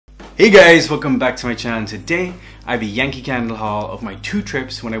Hey guys, welcome back to my channel. Today I have a Yankee candle haul of my 2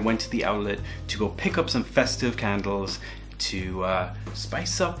 trips when I went to the outlet to go pick up some festive candles to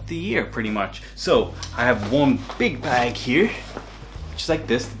spice up the year pretty much. So I have one big bag here, just like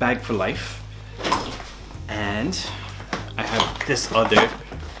this, the bag for life. And I have this other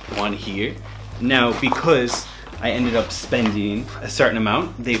one here. Now because I ended up spending a certain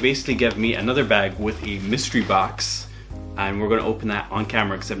amount, they basically gave me another bag with a mystery box. And we're going to open that on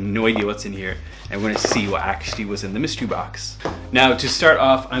camera because I have no idea what's in here, and we're going to see what actually was in the mystery box. Now to start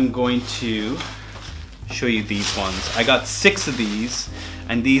off, I'm going to show you these ones. I got 6 of these,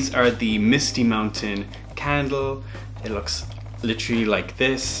 and these are the Misty Mountain candle. It looks literally like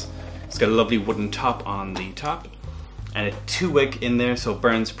this. It's got a lovely wooden top on the top and a 2-wick in there, so it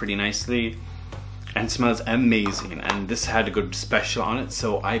burns pretty nicely and smells amazing. And this had a good special on it,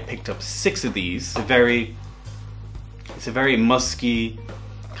 so I picked up 6 of these. It's a very musky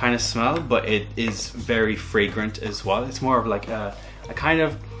kind of smell, but it is very fragrant as well. It's more of like a kind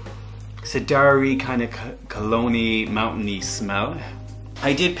of cedar-y, kind of cologne-y, mountainy smell.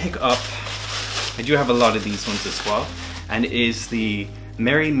 I did pick up, I do have a lot of these ones as well, and it is the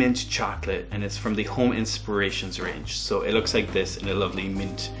Merry Mint Chocolate, and it's from the Home Inspirations range. So it looks like this in a lovely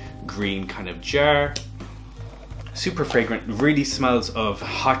mint green kind of jar. Super fragrant, really smells of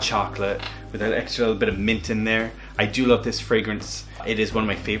hot chocolate with an extra little bit of mint in there. I do love this fragrance. It is one of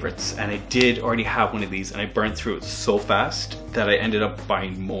my favorites, and I did already have one of these, and I burned through it so fast that I ended up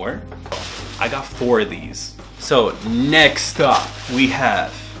buying more. I got 4 of these. So next up we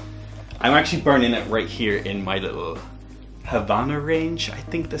have, I'm actually burning it right here in my little Havana range. I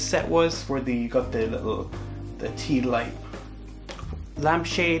think the set was where you got the tea light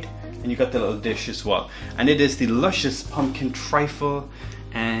lampshade, and you got the little dish as well. And it is the Luscious pumpkin trifle,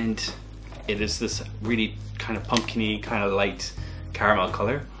 and it is this really kind of pumpkin-y, kind of light caramel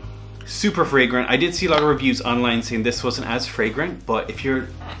color. Super fragrant. I did see a lot of reviews online saying this wasn't as fragrant, but if you're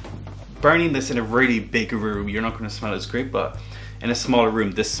burning this in a really big room, you're not going to smell as great, but in a smaller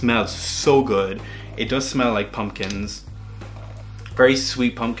room, this smells so good. It does smell like pumpkins. Very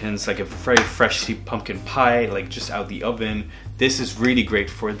sweet pumpkins, like a very freshly pumpkin pie, like just out the oven. This is really great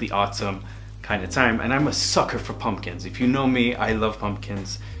for the autumn kind of time, and I'm a sucker for pumpkins. If you know me, I love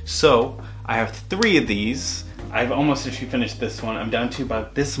pumpkins. So I have 3 of these. I've almost actually finished this one. I'm down to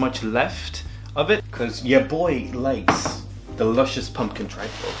about this much left of it because your boy likes the Luscious pumpkin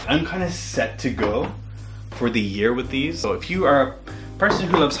trifle. I'm kind of set to go for the year with these. So if you are a person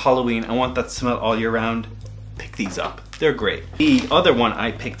who loves Halloween and want that smell all year round, pick these up. They're great. The other one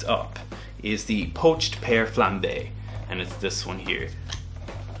I picked up is the Poached Pear Flambe, and it's this one here.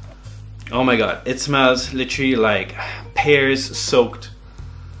 Oh my god, it smells literally like pears soaked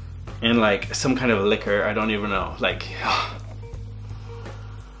in like some kind of liquor. I don't even know. Like,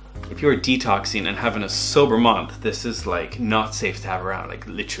 if you're detoxing and having a sober month, this is like not safe to have around. Like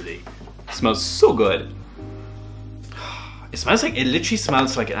literally, it smells so good. It literally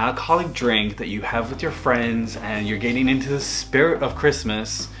smells like an alcoholic drink that you have with your friends and you're getting into the spirit of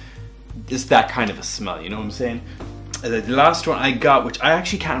Christmas. It's that kind of a smell, you know what I'm saying? The last one I got, which I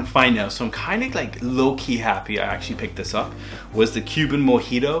actually can't find now, so I'm kind of like low-key happy I actually picked this up, was the Cuban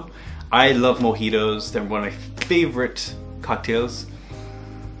Mojito. I love mojitos. They're one of my favorite cocktails.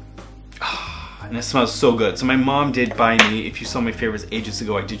 And it smells so good. So my mom did buy me, if you saw my favorites ages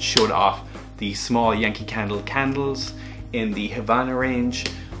ago, I did show it off, the small Yankee Candle candles in the Havana range.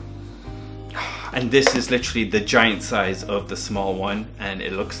 And this is literally the giant size of the small one, and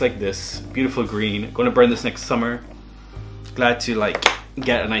it looks like this. Beautiful green. I'm gonna burn this next summer. Glad to like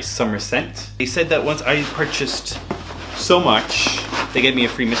get a nice summer scent. They said that once I purchased so much, they gave me a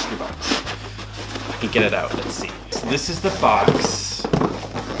free mystery box. I can get it out, let's see. So this is the box.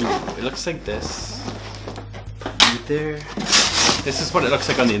 Ooh, it looks like this. Right there. This is what it looks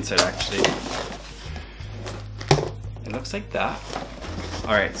like on the inside actually. It looks like that.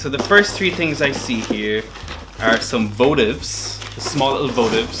 Alright, so the first 3 things I see here are some votives, the small little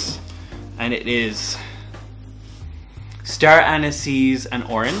votives, and it is star anise and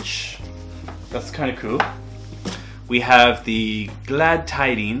orange. That's kind of cool. We have the glad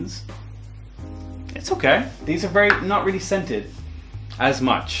tidings. It's okay. These are not really scented as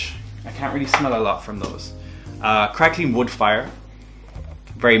much. I can't really smell a lot from those. Crackling wood fire.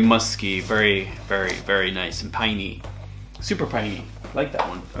 Very musky, very, very, very nice and piney. Super piney. Like that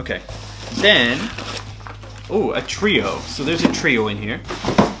one. Okay. Then, oh, a trio. So there's a trio in here.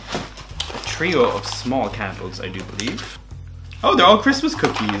 A trio of small candles, I do believe. Oh, they're all Christmas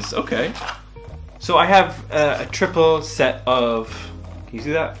cookies. Okay. So I have a triple set of, can you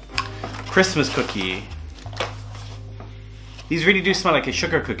see that? Christmas cookie. These really do smell like a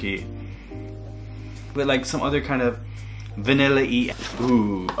sugar cookie with like some other kind of vanilla-y.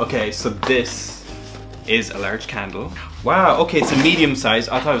 Ooh, okay, so this is a large candle. Wow, okay, it's a medium size.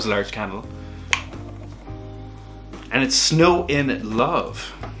 I thought it was a large candle. And it's Snow in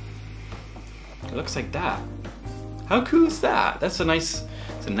Love. It looks like that. How cool is that? It's a nice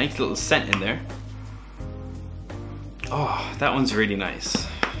little scent in there. Oh, that one's really nice.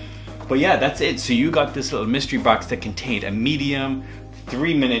 But yeah, that's it. So you got this little mystery box that contained a medium,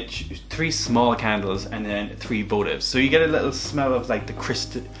 3 small candles, and then 3 votives. So you get a little smell of like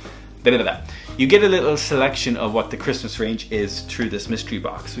the you get a little selection of what the Christmas range is through this mystery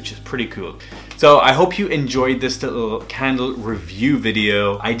box, which is pretty cool. So I hope you enjoyed this little candle review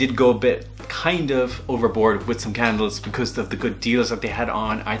video. I did go a bit kind of overboard with some candles because of the good deals that they had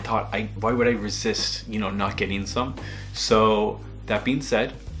on. I thought, why would I resist, you know, not getting some? So that being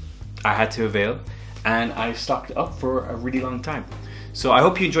said, I had to avail, and I stocked up for a really long time. So I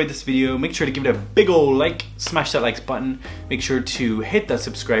hope you enjoyed this video. Make sure to give it a big old like, smash that like button, make sure to hit that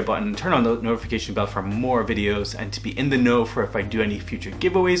subscribe button, turn on the notification bell for more videos, and to be in the know for if I do any future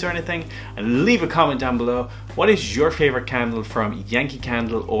giveaways or anything. And leave a comment down below. What is your favorite candle from Yankee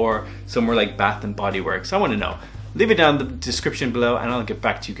Candle or somewhere like Bath and Body Works? I want to know. Leave it down in the description below and I'll get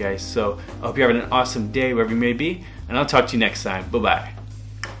back to you guys. So I hope you're having an awesome day wherever you may be, and I'll talk to you next time. Bye bye.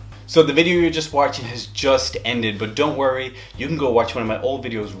 So the video you're just watching has just ended, but don't worry, you can go watch one of my old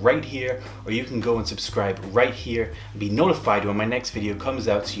videos right here, or you can go and subscribe right here and be notified when my next video comes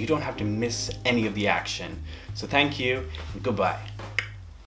out so you don't have to miss any of the action. So thank you and goodbye.